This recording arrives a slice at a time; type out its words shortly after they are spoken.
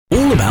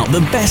all about the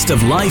best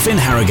of life in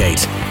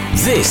Harrogate.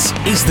 This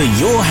is the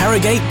Your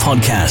Harrogate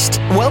podcast.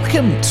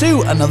 Welcome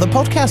to another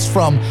podcast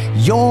from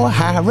Your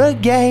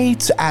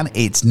Harrogate, and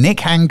it's Nick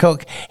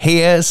Hancock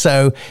here.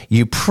 So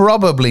you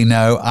probably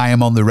know I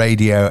am on the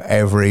radio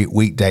every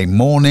weekday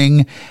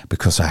morning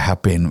because I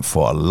have been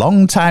for a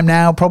long time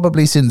now,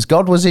 probably since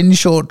God was in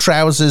short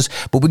trousers,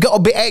 but we got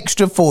a bit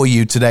extra for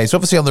you today. So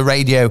obviously on the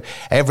radio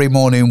every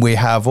morning we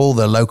have all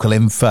the local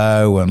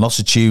info and lots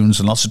of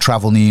tunes and lots of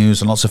travel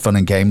news and lots of fun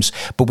and games,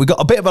 but we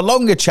got a bit of a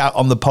longer chat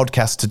on the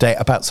podcast today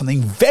about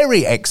something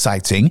very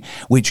exciting,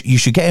 which you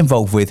should get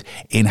involved with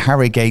in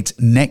Harrogate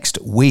next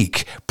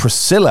week.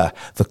 Priscilla,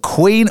 the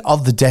Queen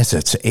of the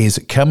Desert, is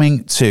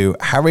coming to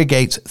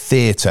Harrogate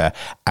Theatre,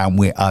 and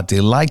we are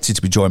delighted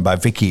to be joined by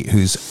Vicky,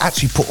 who's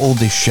actually put all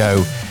this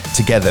show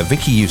together.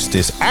 Victoria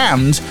Eustace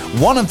and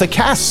one of the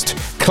cast,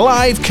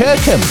 Clive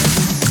Kirkham.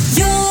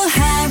 Your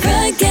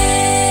Harrogate.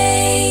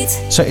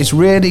 So it's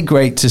really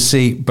great to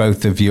see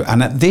both of you.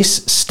 And at this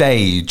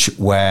stage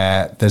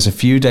where there's a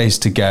few days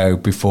to go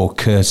before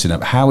curtain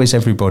up, how is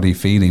everybody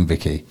feeling,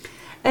 Vicky?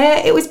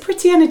 It was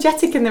pretty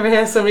energetic in the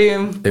rehearsal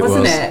room,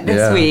 wasn't it,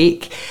 this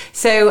week?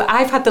 So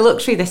I've had the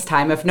luxury this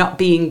time of not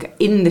being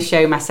in the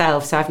show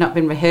myself, so I've not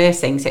been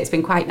rehearsing. So it's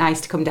been quite nice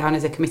to come down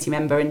as a committee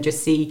member and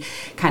just see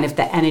kind of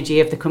the energy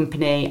of the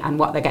company and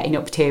what they're getting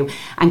up to,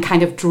 and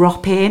kind of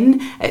drop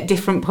in at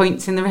different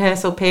points in the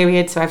rehearsal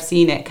period. So I've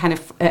seen it kind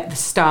of at the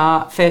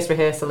start, first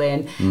rehearsal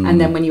in, and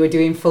then when you were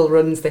doing full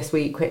runs this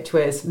week, which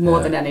was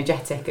more than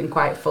energetic and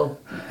quite full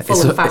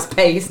and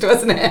fast-paced,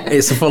 wasn't it?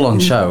 It's a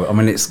full-on show. I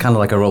mean, it's kind of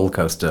like a roller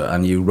coaster,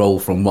 and you roll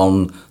from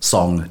one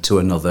song to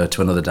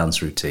another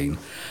dance routine.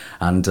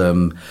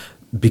 And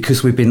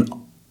because we've been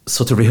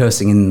sort of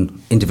rehearsing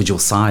in individual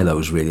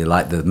silos, really,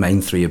 like the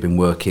main three have been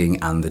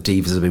working and the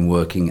divas have been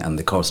working and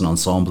the chorus and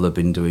ensemble have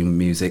been doing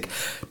music,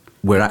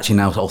 we're actually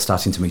now all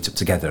starting to meet up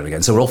together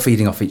again. So we're all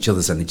feeding off each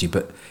other's energy,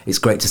 but it's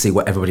great to see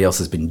what everybody else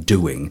has been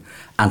doing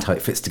and how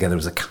it fits together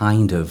as a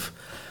kind of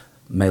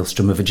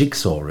maelstrom of a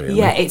jigsaw, really.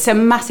 Yeah, it's a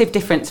massive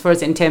difference for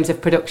us in terms of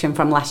production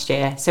from last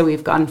year. So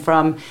we've gone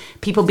from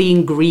people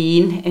being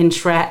green in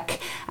Shrek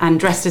and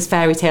dressed as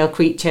fairy tale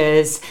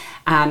creatures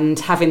and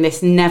having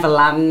this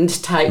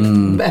Neverland type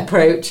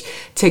approach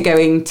to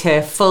going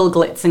to full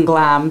glitz and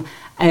glam.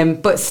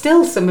 But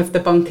still some of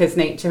the bonkers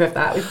nature of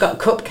that. We've got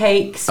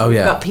cupcakes, we've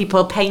got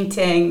people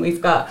painting,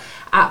 we've got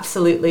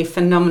absolutely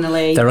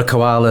phenomenally... There are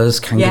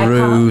koalas,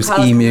 kangaroos,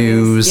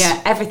 emus.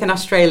 Yeah, everything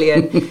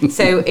Australian.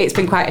 So it's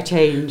been quite a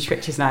change,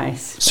 which is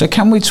nice. So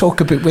can we talk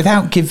a bit,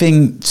 without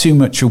giving too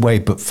much away,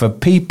 but for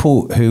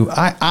people who...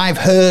 I've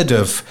heard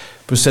of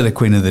Priscilla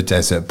Queen of the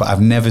Desert, but I've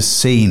never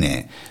seen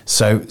it.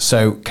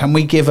 So can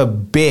we give a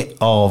bit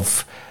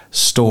of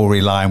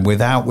storyline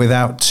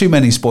without too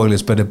many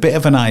spoilers, but a bit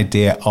of an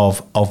idea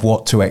of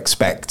what to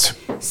expect?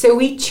 So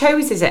we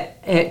chose it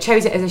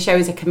as a show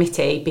as a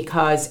committee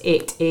because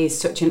it is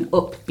such an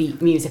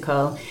upbeat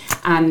musical,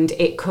 and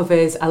it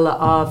covers a lot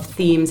of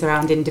themes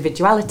around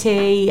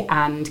individuality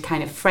and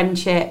kind of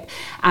friendship,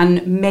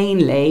 and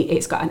mainly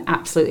it's got an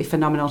absolutely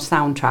phenomenal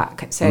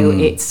soundtrack. So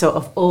it's sort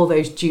of all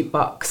those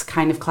jukebox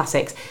kind of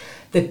classics,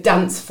 the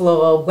dance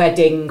floor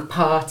wedding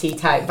party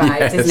type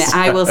vibes, isn't it?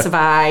 I Will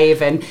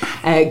Survive, and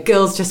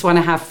girls just want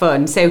to have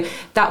fun. So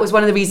that was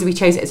one of the reasons we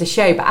chose it as a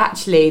show. But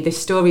actually, this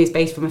story is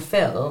based from a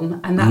film,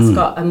 and that's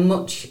got a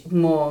much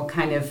more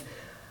kind of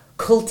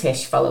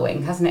cultish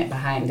following, hasn't it,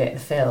 behind it, the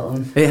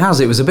film? It has.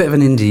 It was a bit of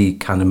an indie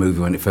kind of movie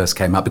when it first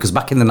came out, because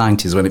back in the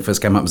 90s when it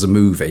first came out as a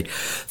movie,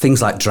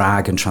 things like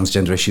drag and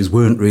transgender issues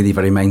weren't really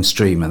very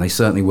mainstream, and they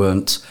certainly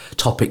weren't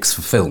topics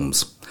for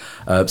films.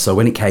 So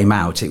when it came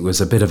out, it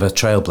was a bit of a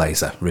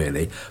trailblazer,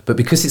 really. But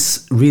because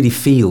it's really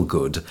feel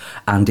good,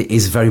 and it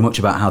is very much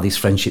about how these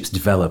friendships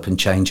develop and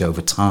change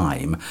over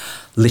time,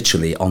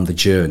 literally on the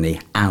journey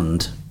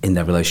and in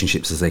their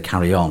relationships as they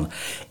carry on,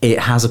 it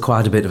has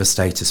quite a bit of a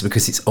status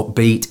because it's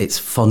upbeat, it's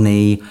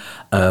funny.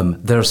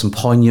 There are some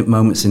poignant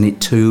moments in it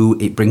too.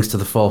 It brings to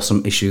the fore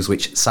some issues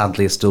which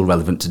sadly are still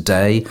relevant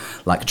today,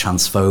 like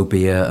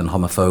transphobia and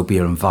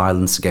homophobia and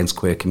violence against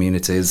queer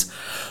communities.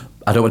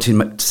 I don't want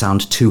to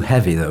sound too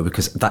heavy, though,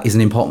 because that is an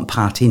important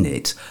part in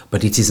it,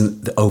 but it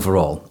isn't the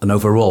overall. And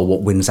overall,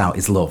 what wins out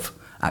is love,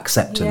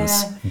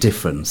 acceptance,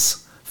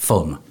 difference,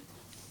 fun.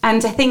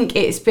 And I think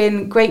it's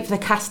been great for the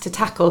cast to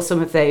tackle some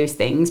of those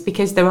things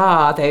because there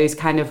are those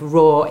kind of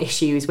raw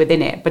issues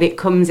within it, but it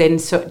comes in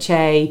such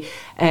a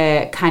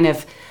kind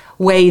of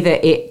way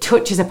that it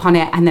touches upon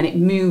it and then it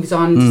moves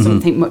on to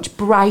something much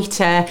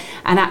brighter,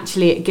 and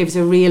actually it gives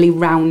a really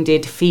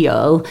rounded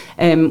feel.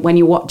 When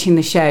you're watching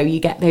the show, you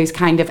get those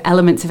kind of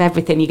elements of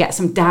everything. You get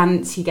some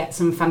dance, you get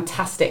some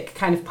fantastic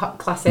kind of pop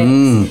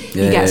classics,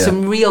 you get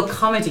some real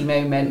comedy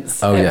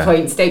moments at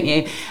points, don't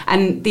you?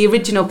 And the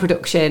original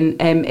production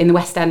in the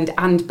West End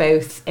and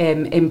both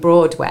in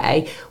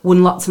Broadway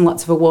won lots and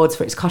lots of awards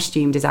for its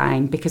costume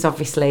design, because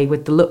obviously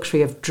with the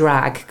luxury of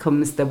drag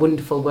comes the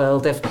wonderful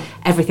world of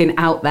everything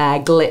out there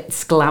wear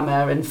glitz,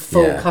 glamour and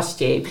full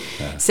costume.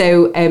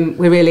 So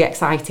we're really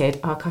excited.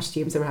 Our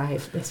costumes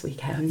arrive this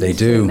weekend. They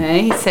do.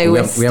 So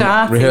we're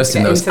starting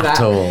rehearsing to get those into at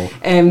that.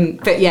 all.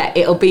 But yeah,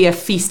 it'll be a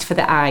feast for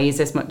the eyes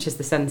as much as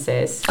the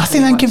senses. I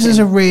think that gives us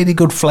a really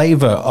good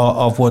flavour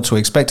of what to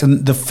expect.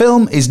 And the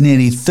film is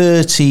nearly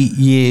 30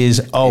 years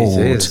old.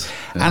 It is.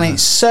 And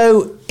it's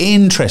so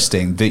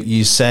interesting that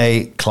you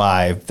say,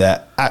 Clive,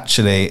 that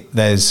actually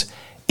there's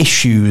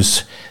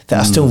issues that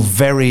are still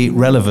very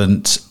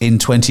relevant in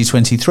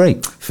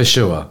 2023. For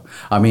sure.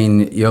 I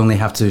mean, you only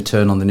have to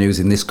turn on the news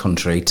in this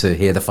country to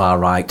hear the far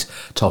right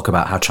talk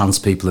about how trans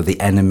people are the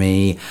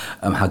enemy,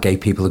 how gay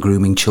people are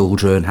grooming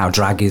children, how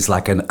drag is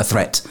like a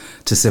threat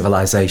to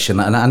civilization.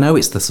 And I know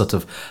it's the sort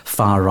of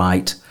far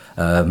right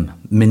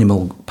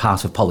minimal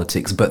part of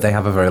politics, but they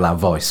have a very loud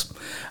voice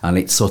and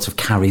it sort of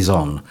carries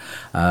on.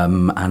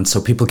 And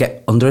so people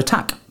get under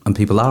attack, and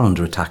people are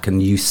under attack,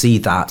 and you see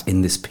that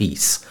in this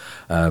piece.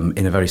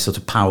 In a very sort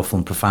of powerful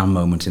and profound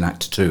moment in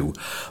Act 2.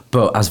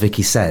 But as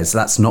Vicky says,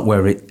 that's not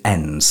where it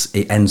ends.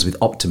 It ends with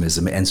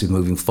optimism, it ends with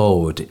moving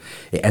forward,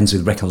 it ends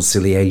with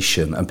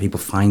reconciliation and people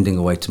finding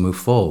a way to move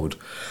forward,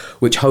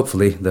 which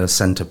hopefully the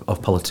centre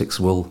of politics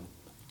will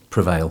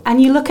prevail. And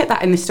you look at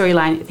that in the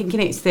storyline, thinking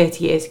it's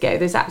 30 years ago,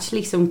 there's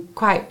actually some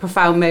quite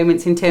profound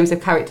moments in terms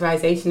of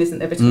characterisation, isn't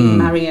there, between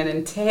Marion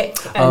and Tick?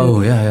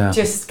 And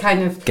just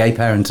kind of... Gay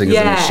parenting is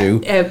an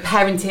issue.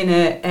 Parenting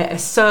a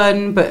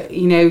son, but,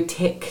 you know,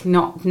 Tick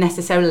not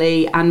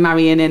necessarily, and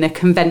Marion in a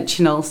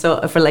conventional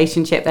sort of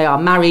relationship. They are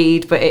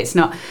married, but it's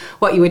not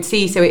what you would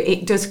see. So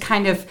it does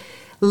kind of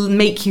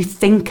make you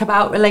think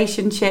about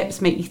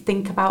relationships, make you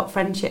think about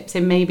friendships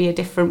in maybe a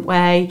different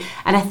way.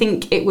 And I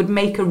think it would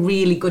make a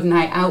really good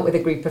night out with a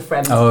group of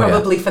friends,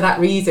 probably for that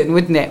reason,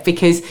 wouldn't it?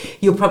 Because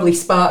you'll probably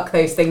spark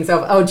those things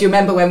of, oh, do you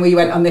remember when we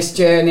went on this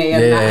journey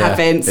and that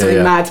happened,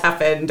 something mad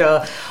happened,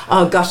 or,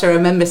 oh gosh, I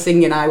remember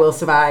singing I Will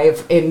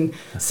Survive in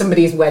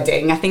somebody's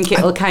wedding. I think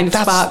it'll kind of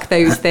spark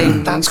those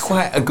things. That's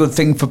quite a good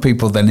thing for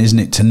people then, isn't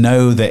it? To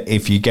know that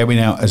if you're going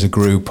out as a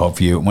group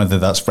of you, whether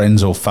that's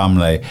friends or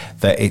family,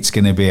 that it's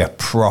going to be a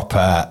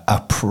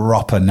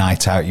proper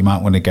night out. You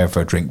might want to go for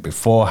a drink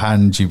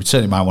beforehand. You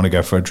certainly might want to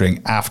go for a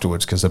drink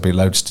afterwards, because there'll be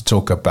loads to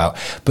talk about.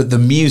 But the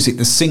music,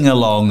 the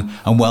sing-along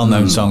and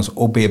well-known songs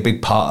will be a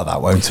big part of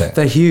that, won't it?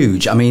 They're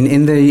huge. I mean,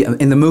 in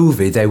the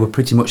movie, they were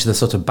pretty much the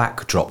sort of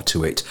backdrop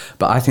to it.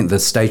 But I think the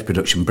stage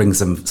production brings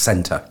them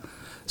centre.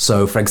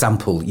 So, for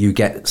example, you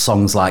get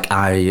songs like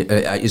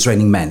It's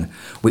Raining Men,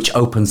 which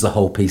opens the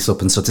whole piece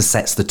up and sort of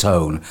sets the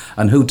tone.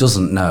 And who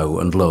doesn't know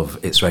and love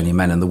It's Raining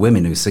Men? And the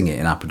women who sing it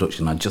in our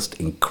production are just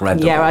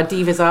incredible. Yeah, our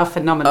divas are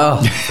phenomenal.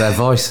 Oh, their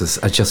voices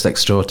are just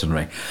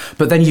extraordinary.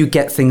 But then you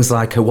get things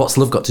like What's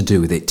Love Got to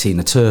Do with It,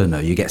 Tina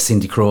Turner. You get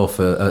Cyndi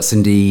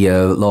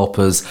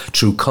Lauper's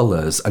True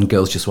Colours and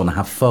Girls Just Want to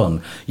Have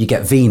Fun. You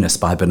get Venus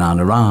by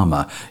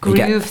Bananarama.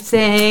 Groove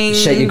Thing.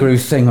 Shake Your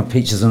Groove Thing on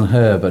Peaches and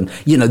Herb. And,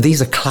 you know,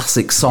 these are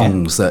classic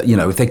songs that, you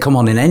know, if they come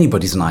on in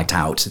anybody's night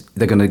out,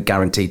 they're going to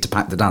guarantee to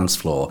pack the dance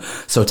floor.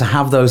 So to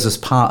have those as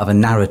part of a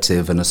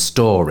narrative and a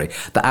story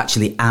that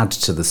actually add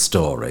to the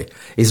story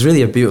is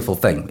really a beautiful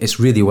thing. It's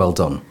really well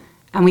done.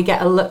 And we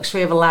get a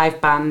luxury of a live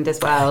band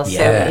as well.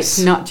 So it's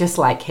not just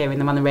like hearing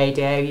them on the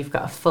radio. You've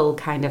got a full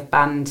kind of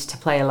band to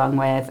play along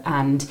with.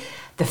 And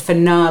the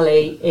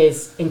finale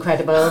is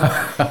incredible.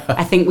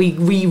 I think we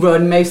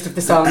rerun most of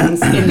the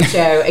songs in the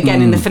show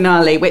again in the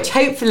finale, which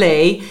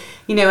hopefully...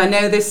 You know, I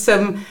know there's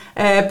some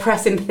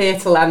press in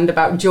theatre land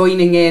about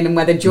joining in and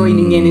whether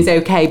joining in is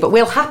okay, but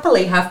we'll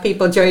happily have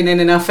people join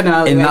in our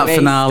finale. In that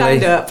finale,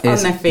 stand up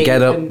on their feet.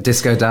 Get up,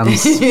 disco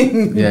dance.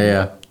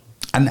 Yeah.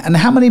 And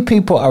how many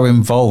people are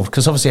involved?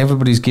 Because obviously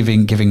everybody's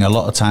giving a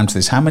lot of time to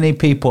this. How many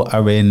people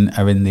are in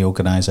the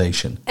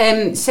organisation?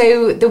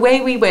 So the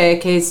way we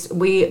work is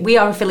we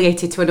are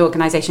affiliated to an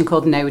organisation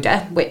called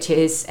NODA, which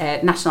is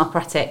National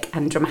Operatic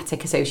and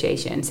Dramatic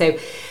Association. So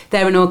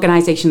they're an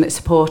organisation that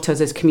support us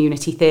as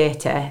community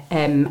theatre,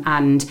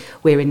 and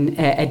we're in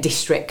a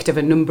district of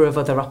a number of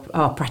other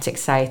operatic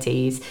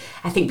societies.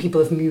 I think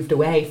people have moved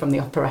away from the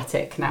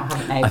operatic now,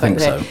 haven't they? I think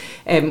so.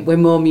 We're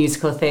more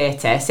musical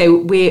theatre. So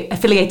we're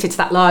affiliated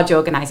to that large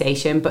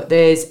organisation, but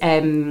there's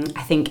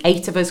I think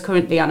 8 of us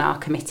currently on our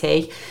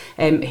committee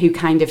who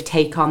kind of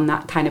take on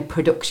that kind of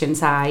production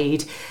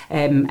side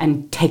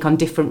and take on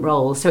different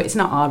roles. So it's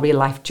not our real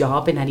life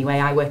job in any way.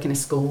 I work in a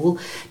school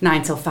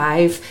 9 till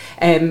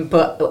 5,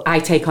 but I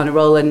take on a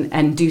role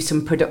and do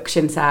some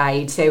production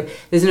side. So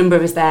there's a number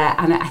of us there,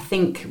 and I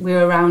think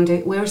we're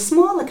a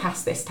smaller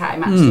cast this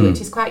time actually,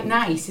 which is quite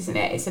nice, isn't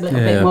it? It's a little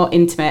bit more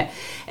intimate,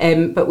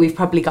 but we've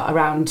probably got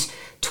around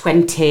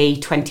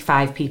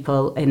 20-25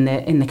 people in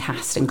the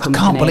cast and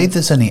company. I can't believe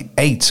there's only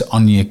 8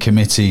 on your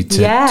committee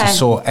to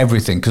sort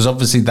everything, because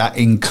obviously that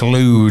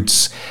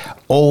includes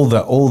all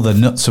the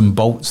nuts and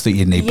bolts that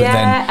you need.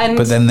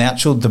 But then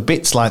the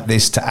bits like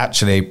this to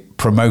actually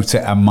promote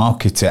it and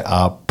market it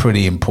are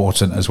pretty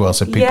important as well,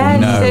 so people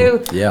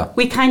know. So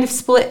we kind of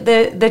split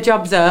the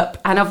jobs up,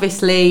 and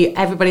obviously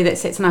everybody that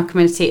sits in our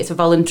community, it's a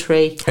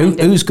voluntary.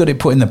 Who's good at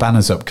putting the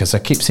banners up? Because I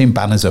keep seeing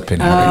banners up in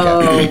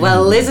Harrogate. Oh,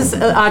 well, Liz,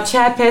 our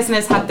chairperson,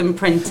 has had them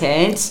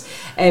printed.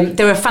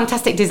 They're a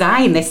fantastic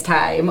design this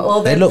time.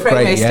 All the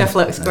promo stuff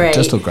looks great. It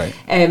does look great.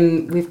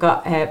 We've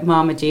got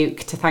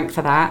Marmaduke to thank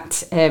for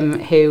that,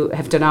 who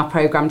have done our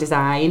programme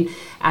design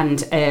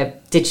and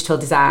digital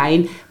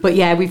design. But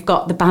yeah, we've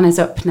got the banners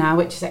up now,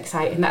 which is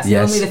exciting. That's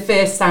normally the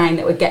first sign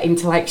that we're getting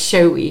to like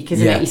show week,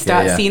 isn't it? You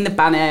start seeing the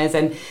banners,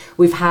 and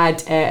we've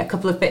had a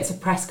couple of bits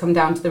of press come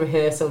down to the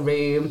rehearsal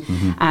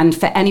room. And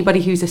for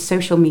anybody who's a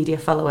social media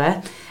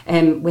follower,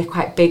 we're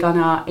quite big on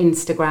our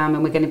Instagram,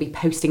 and we're going to be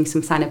posting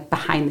some kind of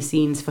behind the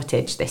scenes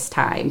footage this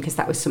time, because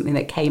that was something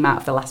that came out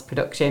of the last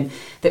production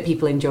that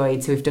people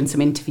enjoyed. So we've done some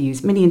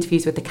mini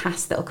interviews with the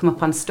cast that'll come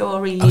up on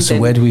stories. Oh, so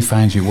where do we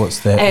find you? What's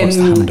the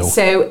handle?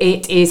 So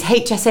it is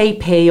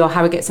HSAP or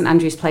Harrogate St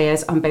Andrew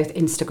Players on both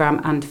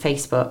Instagram and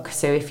Facebook.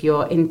 So if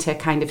you're into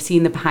kind of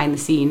seeing the behind the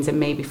scenes and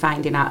maybe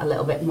finding out a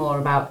little bit more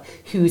about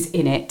who's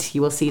in it,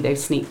 you will see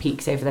those sneak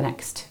peeks over the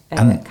next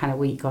kind of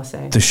week or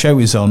so. The show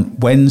is on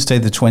Wednesday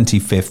the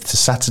 25th to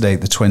Saturday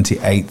the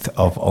 28th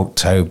of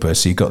October.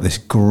 So you've got this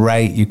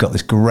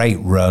great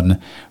run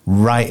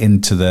right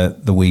into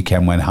the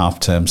weekend when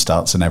half term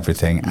starts and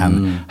everything.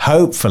 And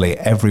hopefully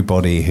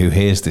everybody who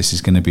hears this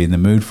is going to be in the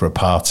mood for a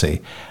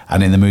party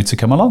and in the mood to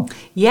come along.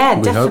 Yeah,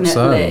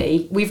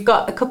 definitely. We've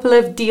got a couple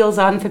of deals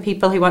on for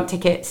people who want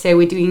tickets. So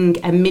we're doing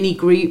a mini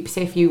group. So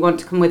if you want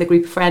to come with a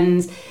group of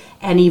friends,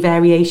 any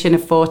variation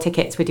of 4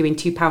 tickets, we're doing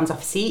 £2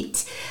 off a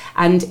seat.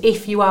 And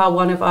if you are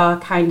one of our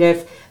kind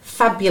of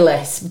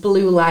fabulous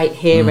blue light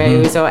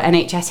heroes or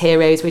NHS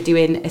heroes, we're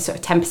doing a sort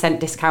of 10%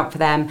 discount for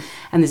them,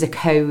 and there's a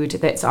code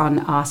that's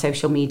on our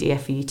social media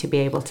for you to be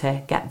able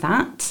to get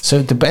that.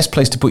 So the best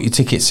place to put your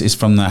tickets is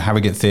from the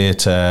Harrogate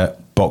Theatre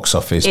box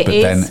office,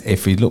 then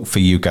if we look for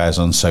you guys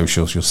on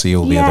socials, you'll see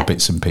all the other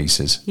bits and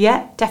pieces.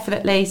 Yeah,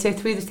 definitely. So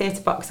through the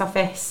theatre box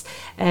office,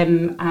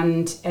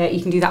 and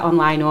you can do that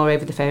online or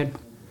over the phone.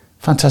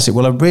 Fantastic.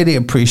 Well, I really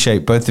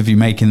appreciate both of you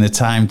making the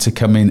time to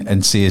come in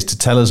and see us, to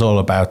tell us all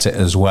about it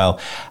as well.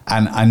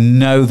 And I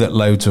know that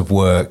loads of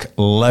work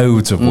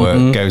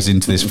goes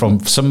into this, from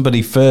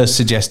somebody first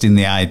suggesting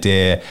the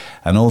idea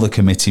and all the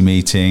committee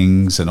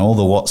meetings and all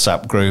the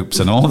WhatsApp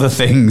groups and all the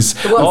things.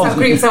 The WhatsApp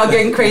groups are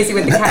going crazy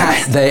with the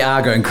cast. They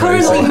are going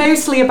crazy. Currently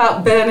mostly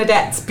about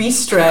Bernadette's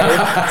Bistro.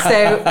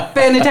 So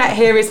Bernadette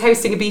here is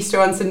hosting a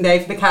bistro on Sunday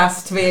for the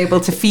cast to be able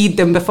to feed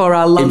them before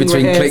our long rehearsal.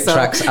 In between click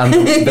tracks and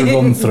the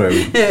run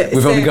through.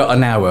 We've only got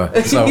an hour,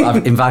 so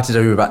I've invited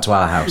her back to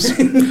our house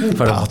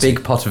for a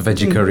big pot of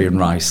veggie curry and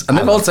rice, and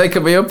they've all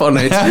taken me up on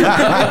it.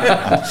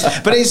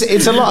 But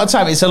it's a lot of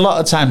time. It's a lot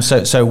of time.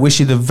 So wish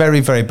you the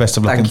very, very best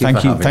of luck, and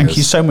thank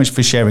you so much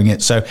for sharing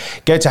it. So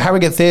go to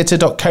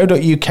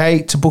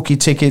harrogatetheatre.co.uk to book your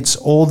tickets.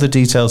 All the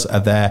details are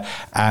there,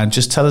 and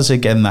just tell us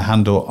again the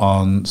handle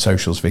on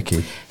socials,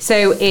 Vicky.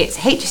 So it's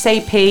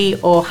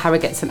HSAP or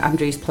Harrogate St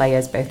Andrews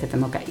Players. Both of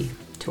them will get you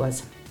to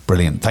us.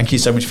 Brilliant. Thank you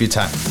so much for your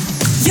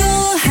time.